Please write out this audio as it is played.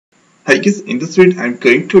Hi guys, in this video I'm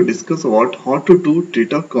going to discuss about how to do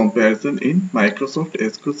data comparison in Microsoft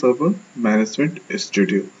SQL Server Management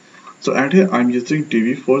Studio. So at here I'm using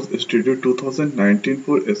DB Force Studio 2019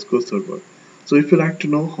 for SQL Server. So if you like to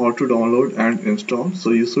know how to download and install, so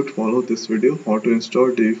you should follow this video how to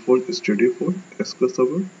install DB Force Studio for SQL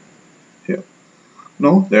Server here.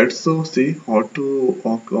 Now let's see how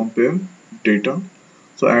to compare data.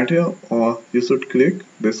 So at here you should click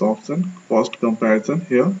this option cost comparison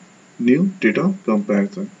here, new data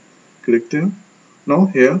comparison. Click there. Now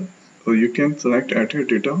here you can select at your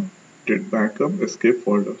data backup escape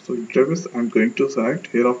folder. So database I'm going to select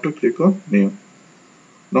here, after click on new.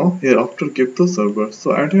 Now here after give the server.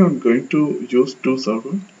 So at here I'm going to use two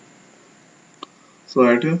servers. So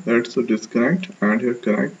at here let's disconnect and here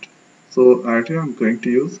connect. So at here I'm going to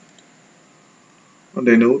use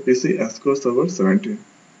Lenovo PC SQL Server 17.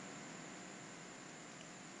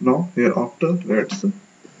 Now here after let's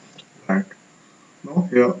back. Now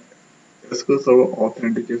here SQL Server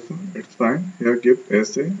authentication, it's fine. Here give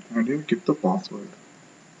SA and here give the password.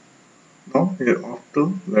 Now here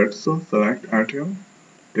after let's select at here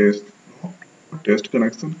test. Now test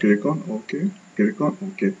connection, click on OK, click on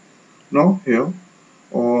OK. Now here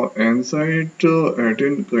inside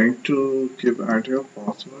admin going to give at here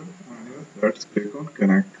password and here let's click on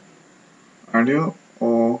connect. And here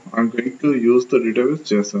I'm going to use the database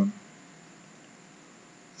JSON.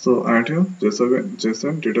 So at here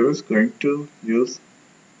JSON database going to use.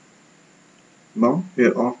 Now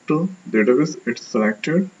here after database it's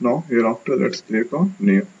selected. Now here after let's click on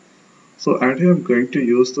new. So at here I'm going to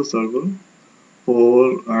use the server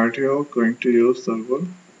for at here going to use server.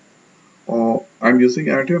 I'm using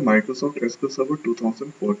at here Microsoft SQL Server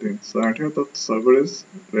 2014. So at here the server is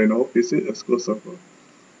Lenovo PC SQL Server.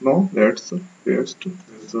 Now let's paste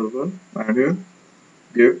this server and here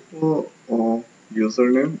give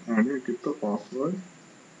username and here give the password,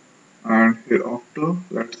 and here after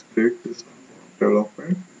let's click this one for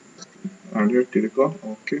development and here click on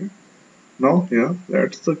OK. Now here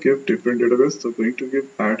let's give different database, so going to give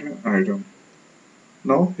add an item.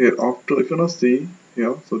 Now here after if you want to see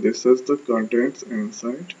here, so this is the contents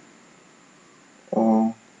inside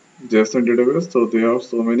JSON database. So there are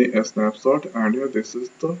so many snapshot and here this is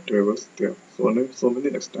the tables there. So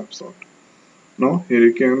many snapshot. Now here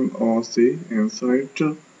you can see inside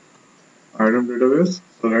item database.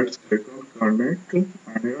 So let's click on connect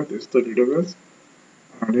and here this is the database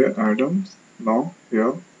and here items. Now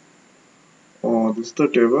here this is the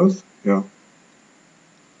tables here.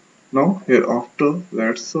 Now here after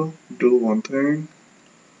let's do one thing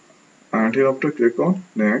and here after click on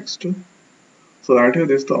next. So right here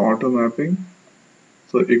this is the auto mapping.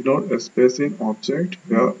 So ignore space in object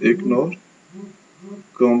here, ignore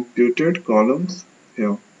computed columns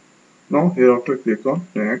here. Now here after click on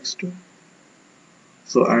next.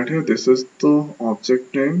 So right here this is the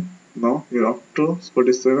object name. Now here after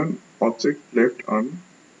 47 object left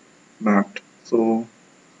unmapped. So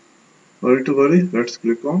no need to worry, let's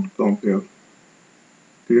click on compare.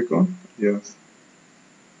 Click on yes.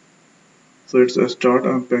 So it's a start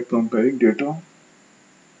unpack comparing data.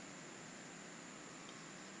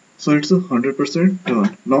 So it's 100%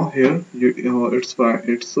 done. Now here it's fine.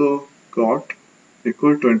 It's got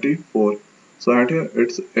equal 24. So at here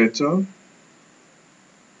it's HR.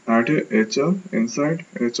 At here HR, inside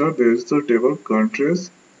HR there is the table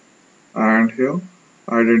countries and here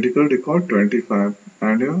identical record 25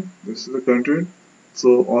 and here this is the country.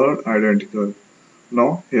 So all are identical.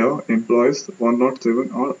 Now here employees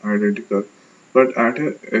 107 are identical, but at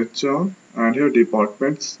here HR and here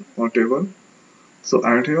departments or table. So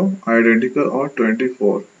at here identical are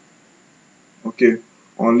 24. Okay,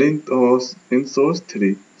 only in source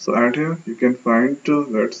 3. So at here you can find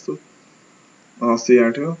let's see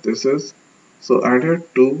at here this is, so at here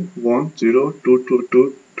 2 1 0 2 2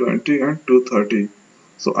 2 20 and 230.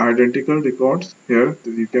 So identical records here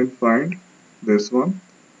you can find this one,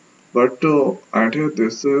 but at here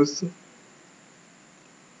this is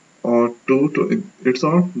 2 to it's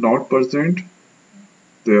on not percent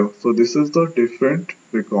there. So this is the different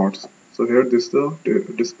records. So here this is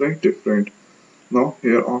the display different. Now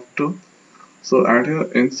here after, so add here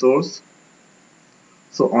in source,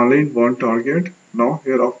 so only in one target. Now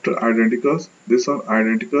here after identicals, these are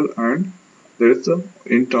identical and there is a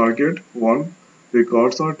in target one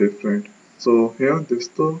records are different. So here this is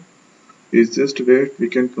the easiest way we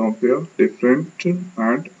can compare different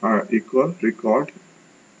and equal record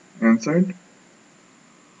inside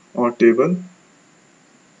or table.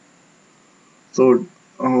 So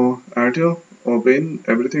at here when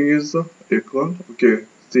everything is equal, okay,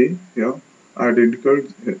 see here identical.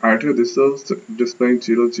 At here this is displaying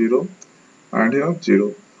 0 0 and here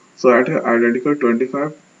 0. So at here identical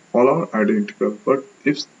 25, all are identical. But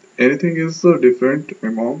if anything is different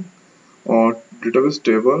among or database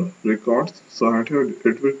table records, so at here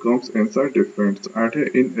it will comes inside different. So at here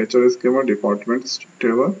in HR schema departments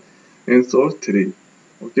table in source 3.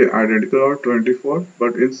 Okay, identical are 24,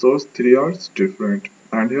 but in source 3 are different.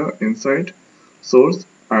 And here inside source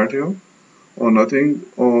at here or nothing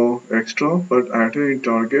or extra, but at here in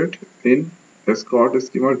target in escort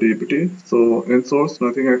schema dbt. So in source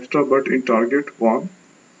nothing extra, but in target one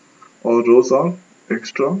or rows are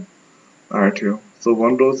extra at here. So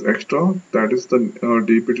one rows extra, that is the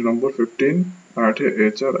DPT number 15 at here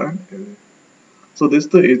HR and LA. So this is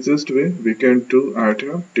the easiest way we can do at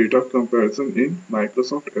here data comparison in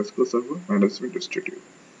Microsoft SQL Server Management Studio.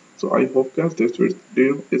 So I hope guys this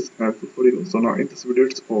video is helpful for you. So now in this video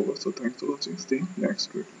it's over. So thanks for watching. See you next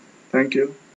video. Thank you.